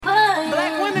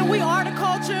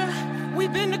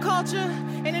culture,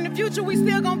 and in the future, we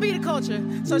still gonna be the culture.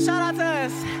 So shout out to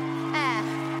us.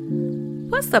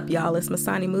 What's up, y'all? It's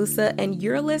Masani Musa, and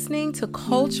you're listening to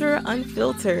Culture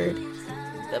Unfiltered,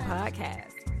 the podcast.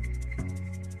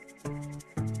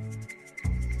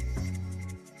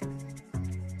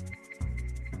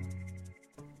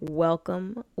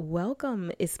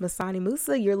 Welcome. It's Masani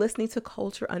Musa. You're listening to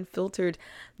Culture Unfiltered,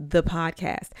 the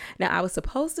podcast. Now, I was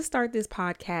supposed to start this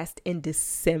podcast in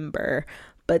December,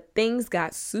 but things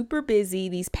got super busy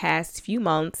these past few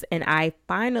months, and I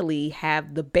finally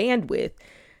have the bandwidth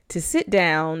to sit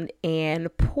down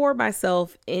and pour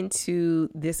myself into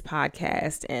this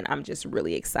podcast, and I'm just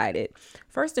really excited.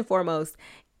 First and foremost,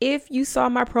 if you saw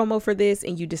my promo for this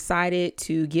and you decided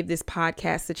to give this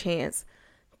podcast a chance,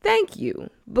 thank you.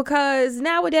 Because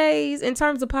nowadays, in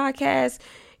terms of podcasts,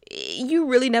 you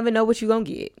really never know what you're going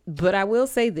to get. But I will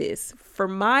say this, for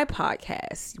my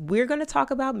podcast, we're going to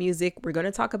talk about music. We're going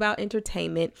to talk about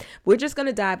entertainment. We're just going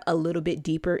to dive a little bit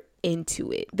deeper into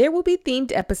it. There will be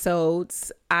themed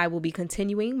episodes. I will be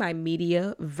continuing my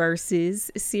media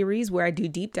versus series where I do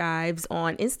deep dives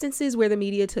on instances where the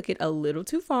media took it a little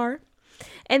too far.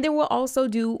 And then we'll also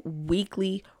do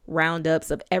weekly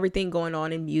roundups of everything going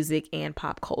on in music and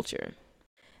pop culture.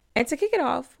 And to kick it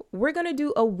off, we're going to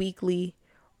do a weekly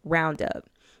roundup.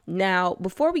 Now,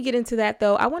 before we get into that,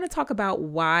 though, I want to talk about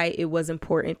why it was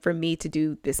important for me to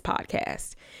do this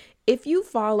podcast. If you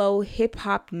follow hip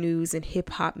hop news and hip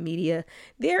hop media,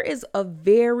 there is a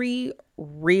very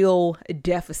real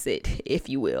deficit, if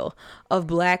you will, of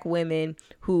Black women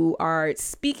who are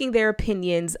speaking their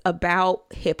opinions about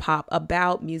hip hop,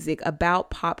 about music, about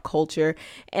pop culture.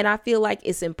 And I feel like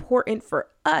it's important for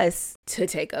us to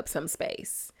take up some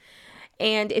space.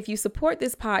 And if you support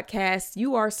this podcast,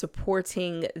 you are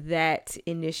supporting that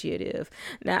initiative.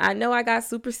 Now, I know I got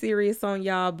super serious on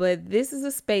y'all, but this is a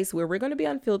space where we're going to be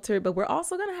unfiltered, but we're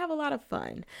also going to have a lot of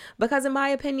fun. Because in my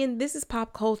opinion, this is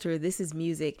pop culture. This is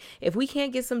music. If we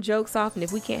can't get some jokes off and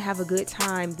if we can't have a good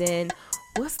time, then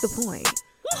what's the point?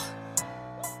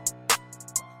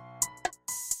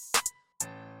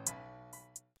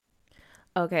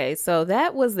 Okay, so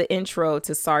that was the intro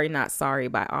to Sorry Not Sorry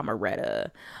by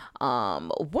Amaretta.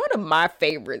 One of my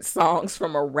favorite songs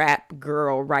from a rap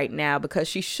girl right now because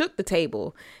she shook the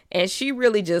table and she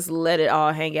really just let it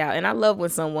all hang out. And I love when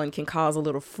someone can cause a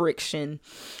little friction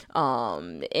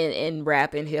in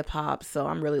rap and hip hop. So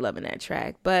I'm really loving that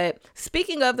track. But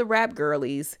speaking of the rap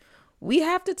girlies, we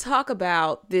have to talk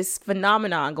about this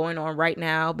phenomenon going on right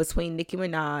now between Nicki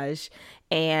Minaj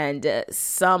and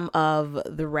some of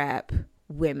the rap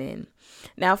women.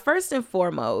 Now, first and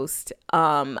foremost,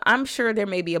 I'm sure there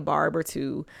may be a barb or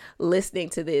two listening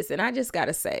to this. And I just got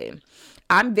to say,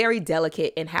 I'm very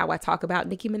delicate in how I talk about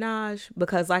Nicki Minaj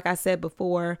because like I said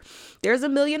before, there's a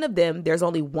million of them. There's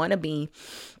only one of me.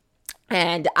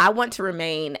 And I want to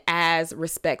remain as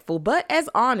respectful, but as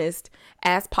honest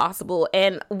as possible.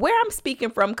 And where I'm speaking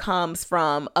from comes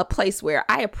from a place where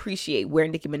I appreciate where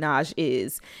Nicki Minaj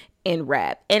is in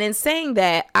rap. And in saying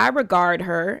that, I regard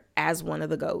her as one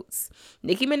of the GOATs.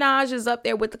 Nicki Minaj is up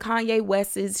there with the Kanye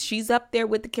Wests. She's up there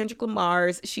with the Kendrick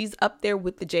Lamars. She's up there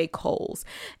with the J. Coles.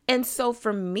 And so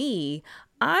for me,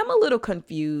 I'm a little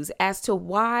confused as to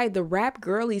why the rap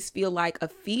girlies feel like a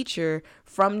feature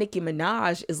from Nicki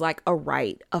Minaj is like a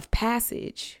rite of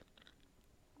passage.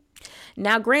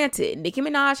 Now, granted, Nicki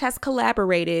Minaj has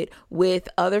collaborated with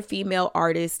other female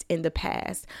artists in the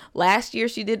past. Last year,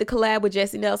 she did the collab with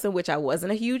Jessie Nelson, which I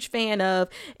wasn't a huge fan of.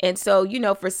 And so,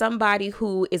 for somebody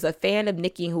who is a fan of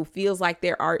Nicki, who feels like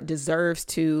their art deserves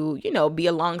to, be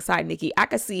alongside Nicki, I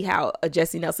could see how a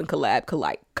Jessie Nelson collab could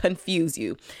like confuse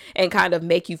you and kind of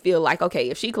make you feel like, okay,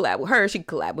 if she collab with her, she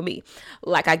can collab with me.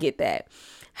 Like, I get that.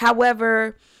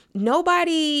 However,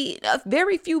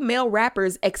 very few male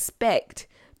rappers expect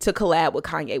to collab with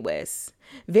Kanye West.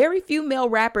 Very few male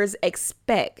rappers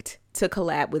expect to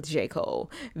collab with J. Cole.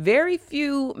 Very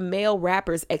few male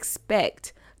rappers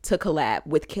expect to collab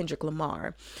with Kendrick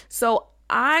Lamar. So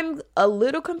I'm a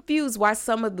little confused why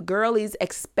some of the girlies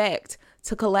expect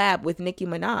to collab with Nicki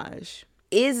Minaj.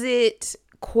 Is it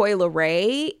Coyle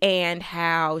Ray and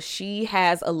how she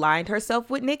has aligned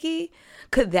herself with Nicki?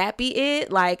 Could that be it?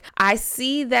 Like, I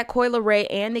see that Coyle Ray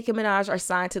and Nicki Minaj are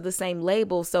signed to the same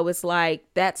label. So it's like,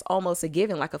 that's almost a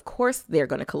given. Like, of course they're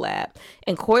going to collab.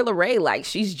 And Coyle Ray, like,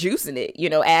 she's juicing it,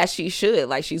 as she should.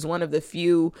 Like, she's one of the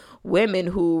few women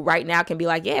who right now can be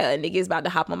like, yeah, Nicki's about to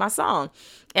hop on my song.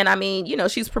 And I mean,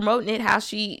 she's promoting it how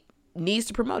she needs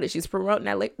to promote it. She's promoting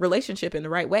that relationship in the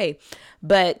right way.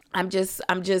 But I'm just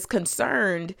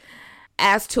concerned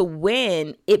as to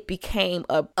when it became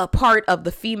a part of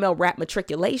the female rap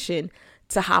matriculation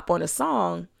to hop on a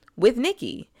song with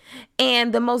Nicki.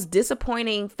 And the most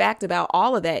disappointing fact about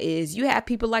all of that is you have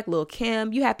people like Lil'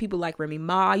 Kim, you have people like Remy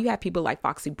Ma, you have people like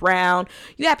Foxy Brown,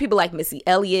 you have people like Missy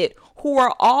Elliott who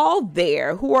are all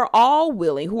there, who are all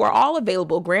willing, who are all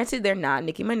available. Granted, they're not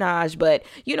Nicki Minaj, but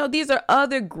you know, these are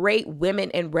other great women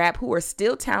in rap who are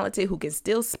still talented, who can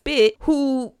still spit,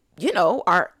 who, you know,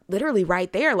 are literally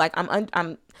right there. Like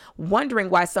I'm wondering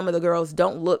why some of the girls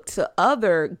don't look to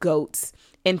other GOATs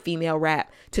in female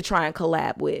rap to try and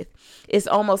collab with. It's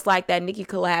almost like that Nicki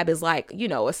collab is like, you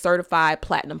know, a certified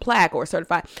platinum plaque or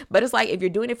certified, but it's like, if you're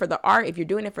doing it for the art, if you're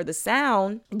doing it for the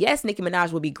sound, yes, Nicki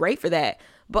Minaj would be great for that.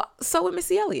 But so would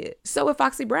Missy Elliott, so would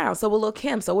Foxy Brown, so would Lil'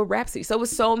 Kim, so would Rhapsody, so would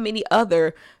so many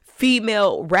other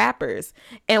female rappers.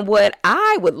 And what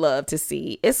I would love to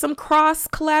see is some cross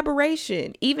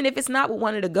collaboration, even if it's not with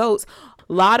one of the GOATs.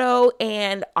 Lotto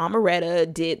and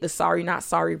Amaretta did the Sorry Not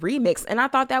Sorry remix, and I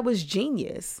thought that was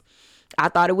genius. I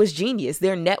thought it was genius.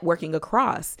 They're networking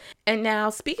across. And now,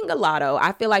 speaking of Lotto,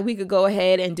 I feel like we could go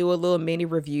ahead and do a little mini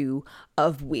review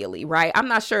of Wheelie, right? I'm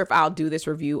not sure if I'll do this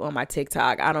review on my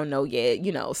TikTok. I don't know yet.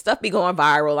 You know, stuff be going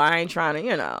viral. I ain't trying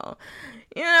to,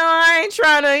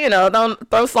 don't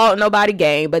throw salt in nobody's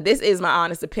game, but this is my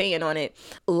honest opinion on it.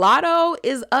 Lotto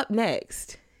is up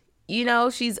next. You know,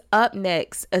 she's up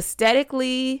next.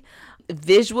 Aesthetically,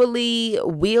 visually,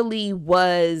 Wheelie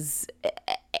was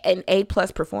an A+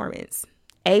 performance.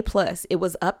 A+. It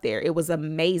was up there. It was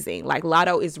amazing. Like,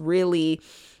 Lotto is really,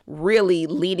 really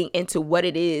leading into what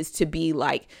it is to be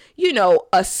like, you know,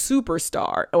 a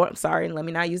superstar. Oh, I'm sorry. Let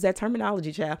me not use that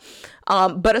terminology, child.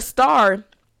 But a star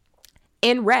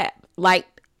in rap. Like,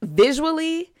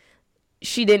 visually,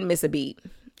 she didn't miss a beat.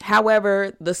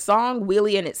 However, the song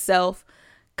Wheelie in itself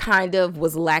kind of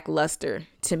was lackluster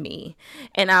to me.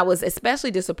 And I was especially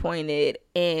disappointed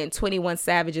in 21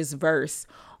 Savage's verse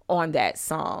on that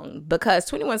song, because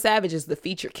 21 Savage is the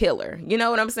feature killer. You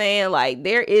know what I'm saying? Like,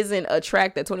 there isn't a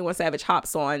track that 21 Savage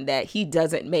hops on that he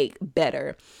doesn't make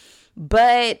better.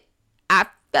 But I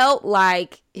felt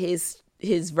like his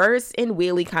verse in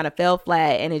Wheelie kind of fell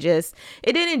flat, and it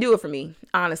didn't do it for me,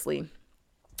 honestly.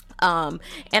 And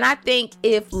I think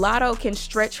if Lotto can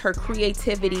stretch her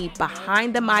creativity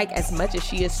behind the mic as much as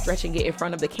she is stretching it in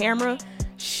front of the camera,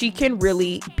 she can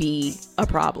really be a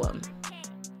problem.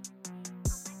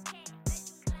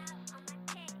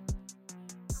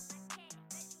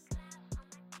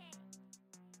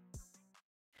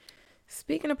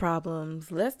 Speaking of problems,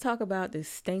 let's talk about this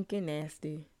stinking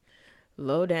nasty,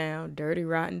 low down, dirty,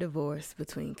 rotten divorce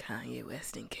between Kanye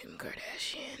West and Kim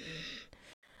Kardashian.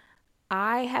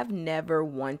 I have never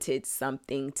wanted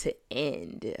something to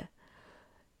end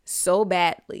so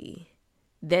badly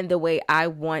than the way I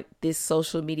want this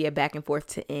social media back and forth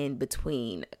to end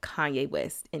between Kanye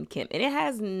West and Kim. And it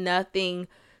has nothing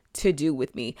to do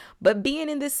with me, but being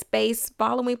in this space,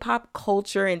 following pop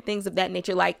culture and things of that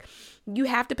nature, like, you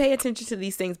have to pay attention to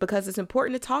these things because it's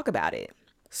important to talk about it.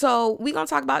 So we're going to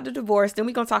talk about the divorce, then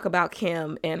we're going to talk about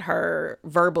Kim and her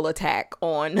verbal attack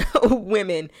on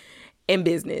women in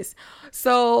business.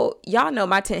 So y'all know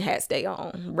my tin hat stay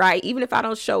on, right? Even if I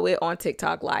don't show it on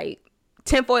TikTok, like,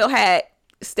 tinfoil hat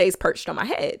stays perched on my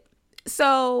head.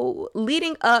 So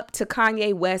leading up to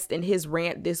Kanye West and his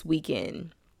rant this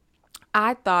weekend,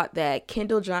 I thought that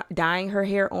Kendall dyeing her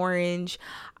hair orange,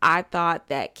 I thought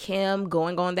that Kim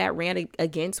going on that rant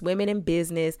against women in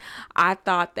business, I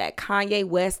thought that Kanye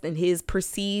West and his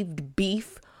perceived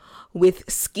beef with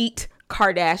Skeet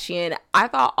Kardashian, I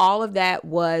thought all of that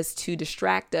was to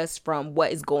distract us from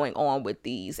what is going on with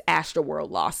these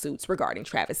Astroworld lawsuits regarding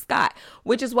Travis Scott,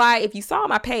 which is why if you saw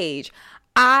my page,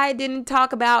 I didn't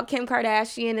talk about Kim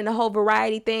Kardashian and the whole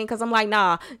variety thing, because I'm like,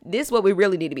 nah, this is what we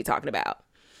really need to be talking about.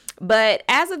 But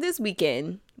as of this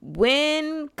weekend,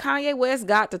 when Kanye West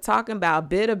got to talking about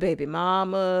bitter baby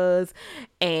mamas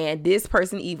and this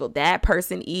person evil, that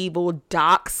person evil,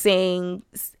 doxing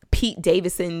Pete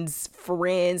Davidson's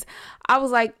friends, I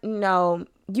was like, no,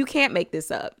 you can't make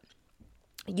this up.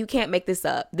 You can't make this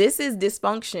up. This is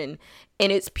dysfunction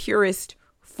in its purest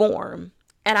form.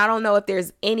 And I don't know if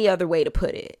there's any other way to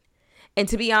put it. And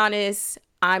to be honest,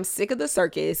 I'm sick of the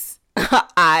circus.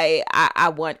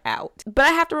 I want out. But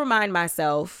I have to remind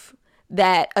myself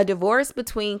that a divorce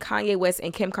between Kanye West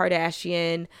and Kim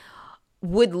Kardashian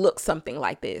would look something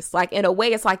like this. Like, in a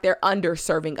way, it's like they're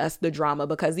underserving us the drama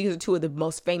because these are two of the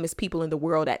most famous people in the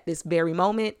world at this very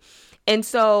moment. And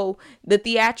so the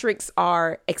theatrics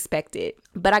are expected.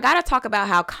 But I got to talk about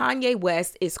how Kanye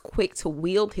West is quick to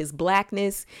wield his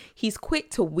blackness. He's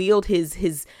quick to wield his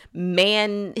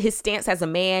stance as a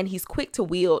man. He's quick to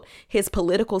wield his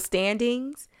political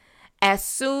standings as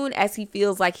soon as he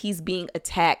feels like he's being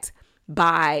attacked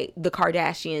by the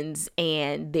Kardashians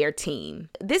and their team.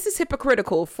 This is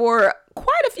hypocritical for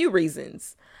quite a few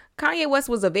reasons. Kanye West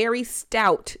was a very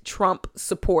stout Trump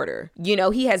supporter. You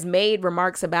know, he has made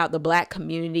remarks about the Black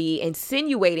community,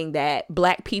 insinuating that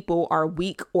Black people are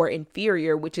weak or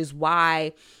inferior, which is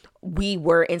why we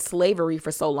were in slavery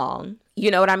for so long.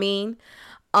 You know what I mean?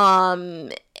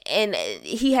 And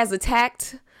he has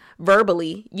attacked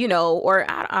verbally, you know, or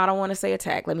I don't want to say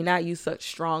attack. Let me not use such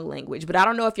strong language, but I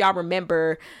don't know if y'all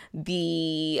remember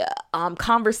the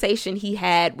conversation he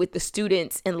had with the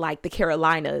students in like the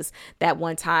Carolinas that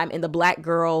one time, and the Black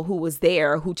girl who was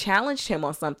there who challenged him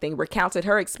on something recounted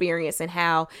her experience and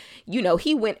how, you know,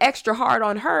 he went extra hard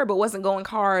on her but wasn't going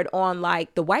hard on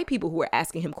like the white people who were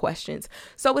asking him questions.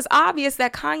 So it's obvious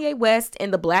that Kanye West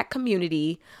and the Black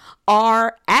community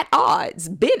are at odds,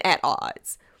 been at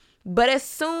odds. But as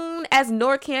soon as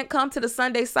North can't come to the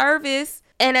Sunday service,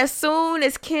 and as soon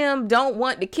as Kim don't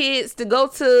want the kids to go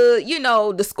to, you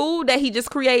know, the school that he just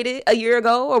created a year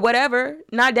ago or whatever,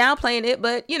 not downplaying it,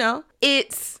 but, you know,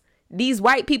 it's these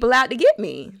white people out to get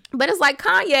me. But it's like,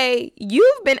 Kanye,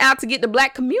 you've been out to get the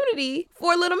Black community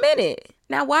for a little minute.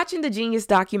 Now, watching the Genius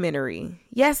documentary,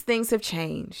 yes, things have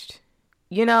changed.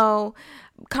 You know,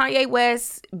 Kanye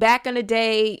West, back in the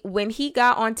day when he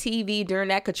got on TV during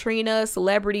that Katrina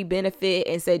celebrity benefit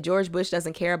and said George Bush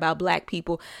doesn't care about Black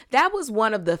people, that was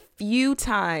one of the few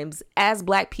times as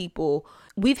Black people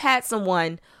we've had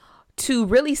someone to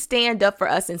really stand up for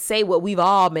us and say what we've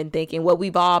all been thinking, what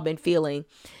we've all been feeling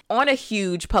on a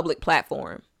huge public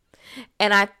platform.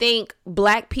 And I think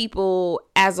Black people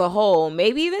as a whole,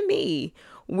 maybe even me,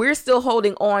 we're still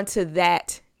holding on to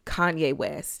that Kanye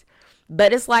West.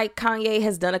 But it's like Kanye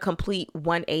has done a complete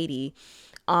 180.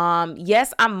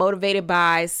 Yes, I'm motivated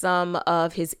by some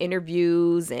of his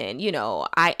interviews, and, you know,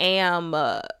 I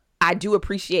do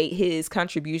appreciate his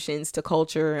contributions to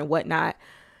culture and whatnot.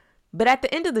 But at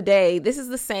the end of the day, this is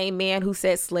the same man who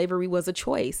said slavery was a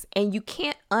choice, and you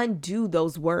can't undo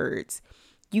those words.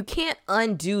 You can't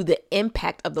undo the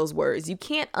impact of those words. You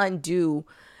can't undo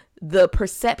the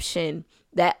perception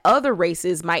that other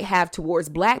races might have towards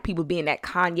Black people, being that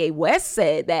Kanye West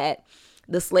said that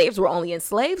the slaves were only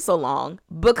enslaved so long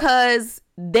because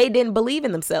they didn't believe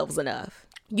in themselves enough.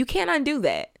 You can't undo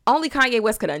that. Only Kanye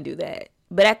West could undo that.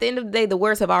 But at the end of the day, the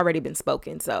words have already been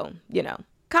spoken. So, you know,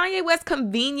 Kanye West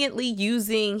conveniently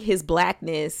using his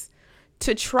Blackness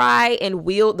to try and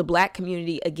wield the Black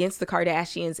community against the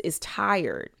Kardashians is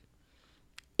tired.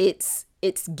 It's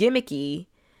gimmicky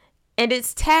and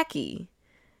it's tacky.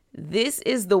 This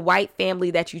is the white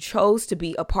family that you chose to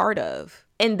be a part of.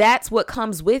 And that's what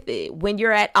comes with it. When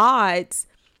you're at odds,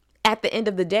 at the end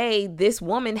of the day, this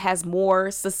woman has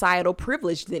more societal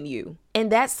privilege than you.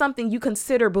 And that's something you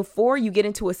consider before you get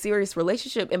into a serious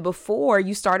relationship and before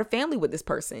you start a family with this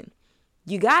person.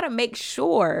 You got to make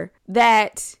sure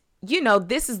that, you know,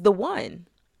 this is the one.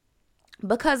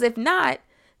 Because if not,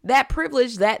 that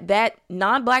privilege that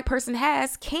non-Black person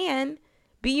has can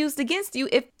be used against you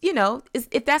if, you know,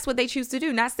 if that's what they choose to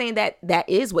do. Not saying that that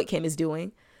is what Kim is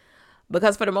doing,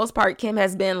 because for the most part, Kim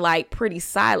has been like pretty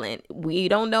silent. We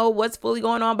don't know what's fully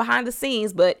going on behind the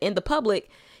scenes, but in the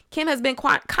public, Kim has been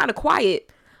kind of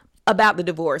quiet about the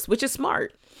divorce, which is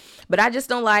smart. But I just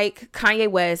don't like Kanye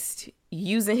West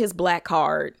using his Black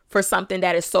card for something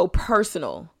that is so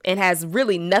personal and has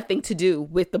really nothing to do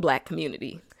with the Black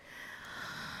community.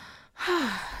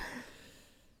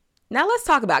 Now let's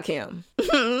talk about Kim.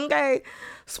 Okay,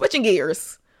 switching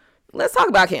gears. Let's talk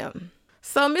about Kim.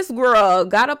 So Miss Girl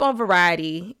got up on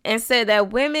Variety and said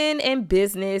that women in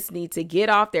business need to get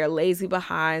off their lazy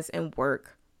behinds and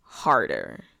work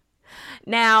harder.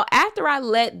 Now, after I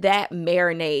let that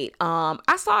marinate,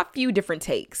 I saw a few different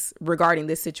takes regarding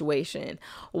this situation.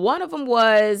 One of them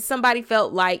was somebody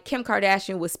felt like Kim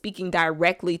Kardashian was speaking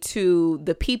directly to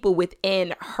the people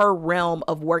within her realm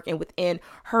of work and within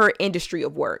her industry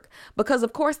of work. Because,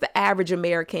 of course, the average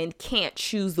American can't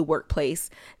choose the workplace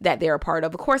that they're a part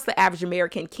of. Of course, the average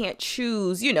American can't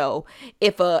choose, you know,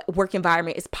 if a work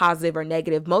environment is positive or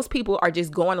negative. Most people are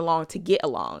just going along to get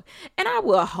along. And I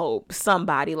will hope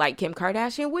somebody like Kim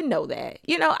Kardashian would know that.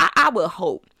 You know, I will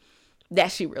hope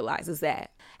that she realizes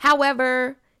that.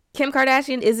 However, Kim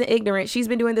Kardashian isn't ignorant. She's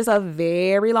been doing this a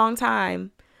very long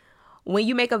time. When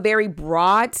you make a very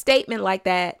broad statement like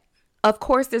that, of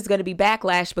course, there's going to be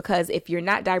backlash, because if you're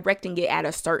not directing it at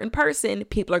a certain person,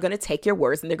 people are going to take your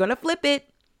words and they're going to flip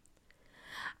it.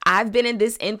 I've been in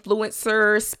this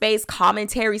influencer space,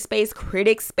 commentary space,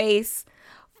 critic space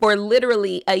for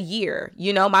literally a year.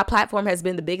 You know, my platform has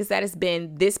been the biggest that it's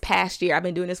been this past year. I've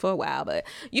been doing this for a while, but,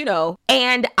 you know,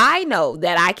 and I know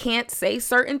that I can't say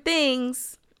certain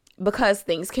things because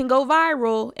things can go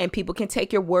viral and people can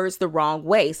take your words the wrong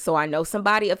way. So I know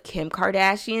somebody of Kim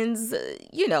Kardashian's,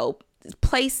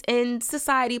 place in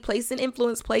society, place in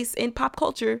influence, place in pop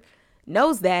culture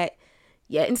knows that.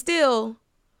 Yet and still,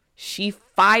 she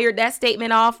fired that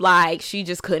statement off like she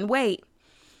just couldn't wait.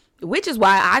 Which is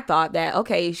why I thought that,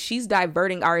 okay, she's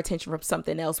diverting our attention from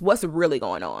something else. What's really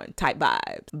going on type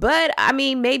vibes. But I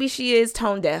mean, maybe she is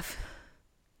tone deaf.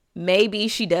 Maybe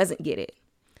she doesn't get it.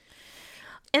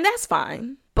 And that's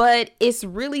fine. But it's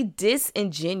really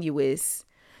disingenuous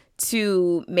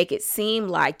to make it seem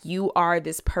like you are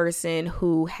this person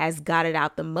who has got it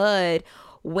out the mud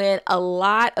when a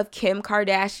lot of Kim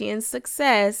Kardashian's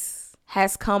success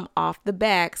has come off the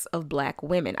backs of Black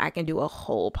women. I can do a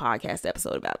whole podcast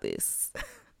episode about this.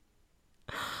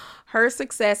 Her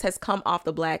success has come off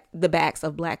the backs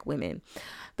of Black women.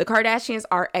 The Kardashians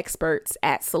are experts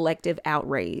at selective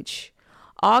outrage.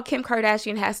 All Kim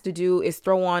Kardashian has to do is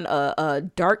throw on a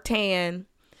dark tan,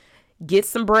 get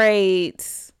some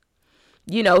braids,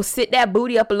 sit that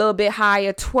booty up a little bit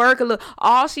higher, twerk a little.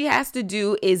 All she has to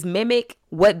do is mimic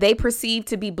what they perceive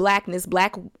to be blackness,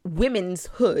 Black women's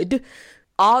hood.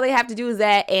 All they have to do is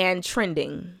that and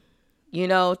trending,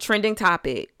 trending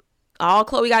topic. All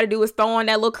Khloe got to do is throw on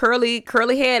that little curly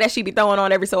hair that she be throwing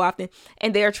on every so often,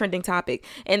 and they're a trending topic.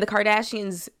 And the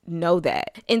Kardashians know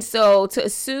that. And so to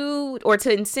assume or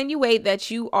to insinuate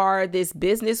that you are this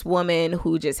businesswoman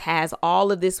who just has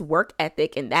all of this work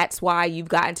ethic and that's why you've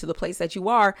gotten to the place that you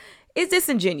are is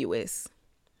disingenuous.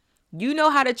 You know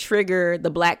how to trigger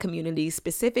the Black community,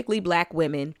 specifically Black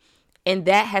women, and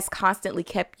that has constantly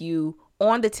kept you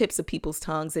on the tips of people's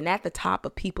tongues and at the top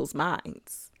of people's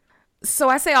minds. So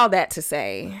I say all that to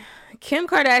say, Kim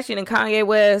Kardashian and Kanye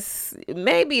West,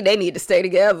 maybe they need to stay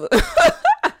together.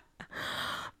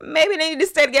 Maybe they need to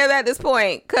stay together at this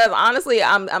point. Because honestly,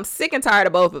 I'm sick and tired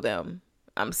of both of them.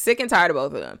 And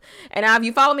now if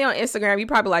you follow me on Instagram, you're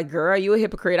probably like, girl, you a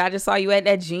hypocrite. I just saw you at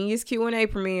that Genius Q&A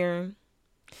premiere.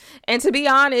 And to be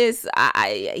honest,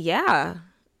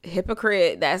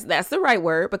 hypocrite, that's the right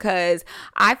word. Because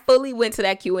I fully went to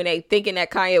that Q&A thinking that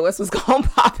Kanye West was going to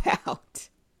pop out.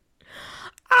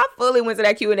 I fully went to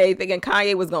that Q&A thinking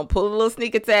Kanye was going to pull a little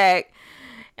sneak attack.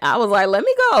 I was like, let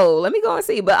me go and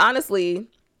see. But honestly,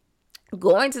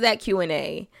 going to that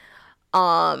Q&A,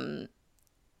 I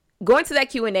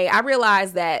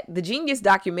realized that the Genius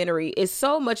documentary is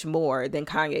so much more than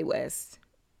Kanye West.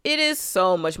 It is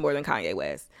so much more than Kanye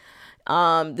West.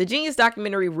 The Genius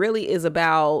documentary really is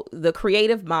about the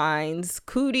creative minds,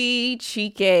 Cootie,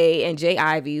 Chike, and Jay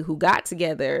Ivy, who got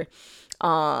together,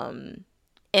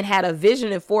 and had a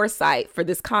vision and foresight for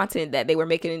this content that they were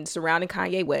making surrounding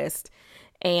Kanye West.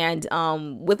 And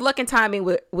with luck and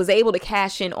timing, was able to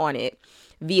cash in on it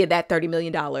via that $30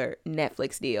 million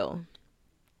Netflix deal.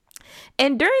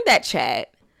 And during that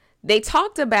chat, they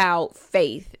talked about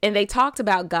faith and they talked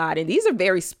about God. And these are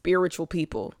very spiritual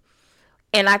people.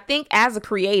 And I think as a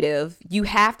creative, you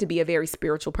have to be a very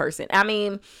spiritual person. I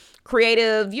mean,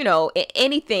 creative,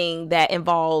 anything that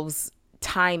involves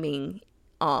timing,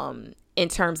 in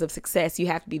terms of success, you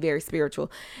have to be very spiritual.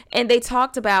 And they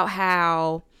talked about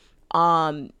how,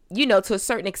 to a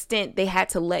certain extent, they had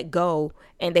to let go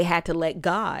and they had to let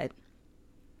God.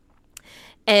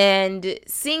 And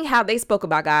seeing how they spoke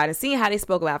about God and seeing how they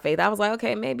spoke about faith, I was like,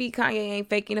 okay, maybe Kanye ain't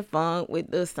faking the funk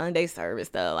with the Sunday service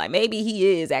stuff. Like maybe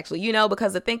he is actually,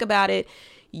 because to think about it,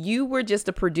 you were just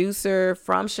a producer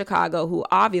from Chicago who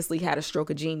obviously had a stroke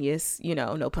of genius,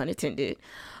 no pun intended.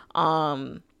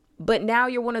 But now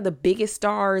you're one of the biggest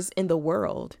stars in the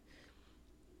world.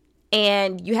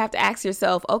 And you have to ask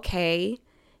yourself, okay,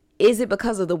 is it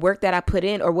because of the work that I put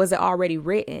in or was it already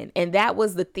written? And that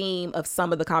was the theme of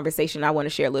some of the conversation. I want to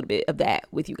share a little bit of that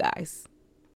with you guys.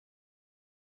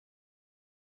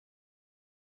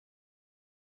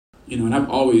 And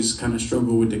I've always kind of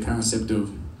struggled with the concept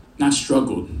of, not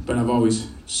struggled, but I've always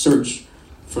searched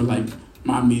for like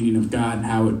my meaning of God and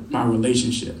how my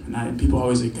relationship. And people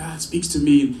always say, God speaks to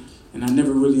me. And I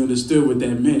never really understood what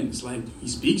that meant. It's like, he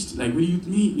speaks, like, what do you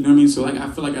mean? You know what I mean? So, like,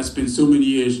 I feel like I spent so many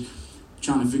years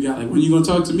trying to figure out, like, when are you going to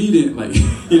talk to me then? Like,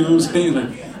 you know what I'm saying?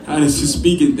 Like, how does this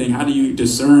speaking thing, how do you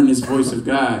discern this voice of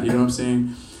God? You know what I'm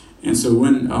saying? And so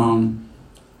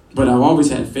but I've always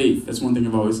had faith. That's one thing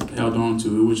I've always held on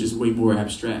to. It was just way more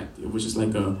abstract. It was just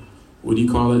like what do you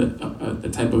call it? A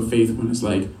type of faith when it's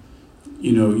like,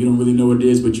 you don't really know what it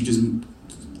is, but you just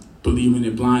believe in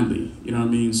it blindly. You know what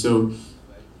I mean? So,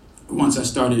 once I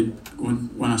started,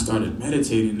 when I started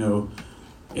meditating, though,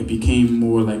 it became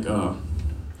more like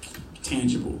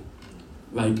tangible,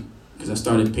 like because I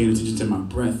started paying attention to my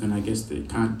breath, and I guess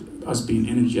us being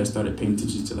energy, I started paying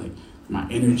attention to like my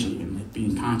energy and like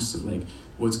being conscious of like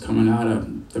what's coming out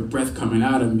of the breath coming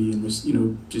out of me, and was, you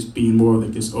know, just being more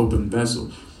like this open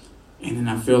vessel. And then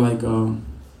I feel like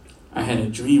I had a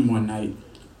dream one night,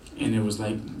 and it was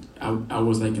like I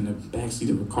was like in the backseat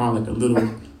of a car, like a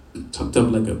little tucked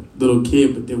up like a little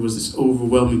kid, but there was this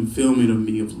overwhelming feeling of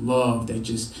me of love that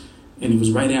just, and it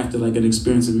was right after like an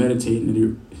experience of meditating,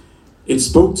 and it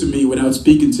spoke to me without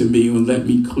speaking to me and let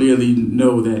me clearly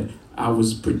know that I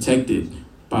was protected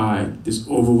by this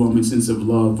overwhelming sense of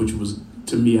love, which was,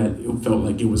 to me, it felt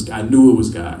like it was, I knew it was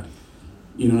God.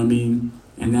 You know what I mean?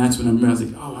 And that's when I realized,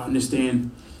 like, oh, I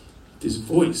understand this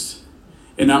voice.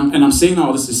 And I'm saying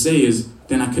all this to say is,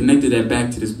 then I connected that back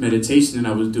to this meditation that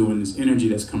I was doing, this energy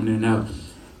that's coming in and out.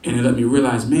 And it let me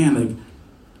realize, man, like,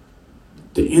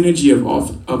 the energy of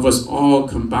us all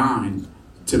combined,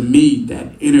 to me,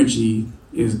 that energy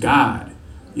is God.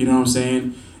 You know what I'm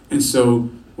saying? And so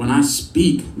when I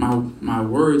speak, my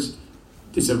words,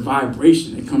 it's a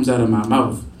vibration that comes out of my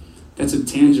mouth. That's a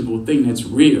tangible thing that's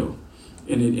real.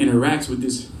 And it interacts with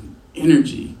this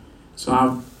energy. So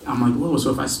I'm like, whoa,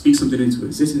 so if I speak something into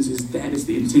existence, that is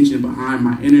the intention behind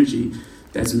my energy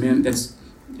that's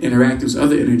interacting with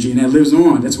other energy, and that lives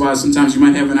on. That's why sometimes you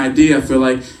might have an idea, I feel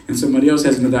like, and somebody else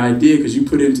has another idea because you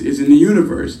put it's in the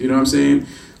universe. You know what I'm saying?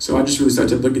 So I just really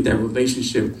started to look at that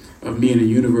relationship of me and the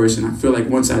universe, and I feel like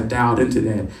once I dialed into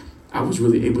that, I was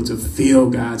really able to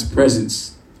feel God's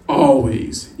presence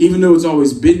always, even though it's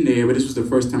always been there, but this was the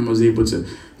first time I was able to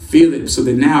feel it, so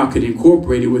that now I could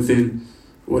incorporate it within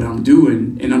what I'm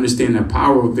doing and understand the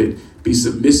power of it, be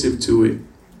submissive to it,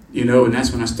 you know. And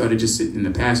that's when I started just sitting in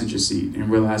the passenger seat and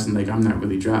realizing, like, I'm not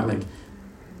really driving, like,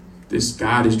 this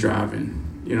God is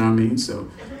driving, you know what I mean? So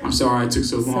I'm sorry I took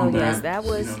so long. So yes, that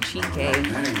was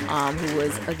Chike, who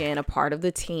was, again, a part of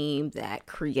the team that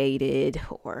created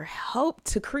or helped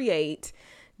to create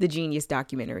the Genius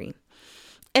documentary.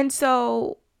 And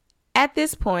so at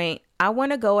this point, I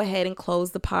want to go ahead and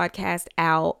close the podcast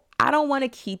out. I don't want to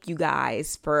keep you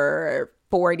guys for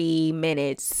 40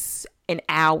 minutes, an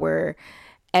hour,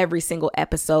 every single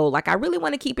episode. Like, I really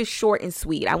want to keep it short and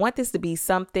sweet. I want this to be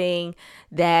something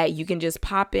that you can just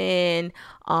pop in,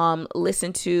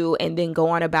 listen to, and then go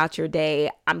on about your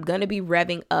day. I'm going to be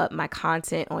revving up my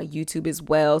content on YouTube as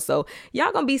well. So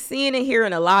y'all going to be seeing and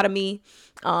hearing a lot of me.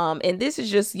 And this is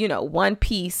just, you know, one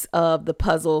piece of the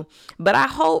puzzle. But I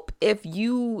hope if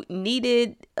you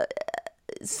needed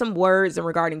some words and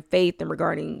regarding faith and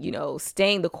regarding, you know,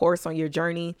 staying the course on your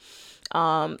journey,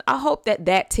 I hope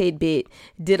that tidbit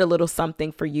did a little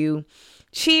something for you.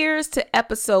 Cheers to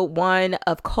episode 1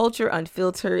 of Culture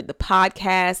Unfiltered, the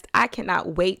podcast. I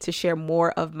cannot wait to share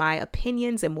more of my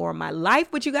opinions and more of my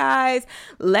life with you guys.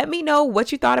 Let me know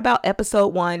what you thought about episode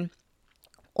 1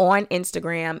 on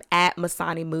Instagram at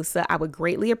Masani Musa. I would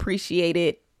greatly appreciate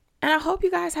it. And I hope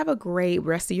you guys have a great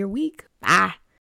rest of your week. Bye.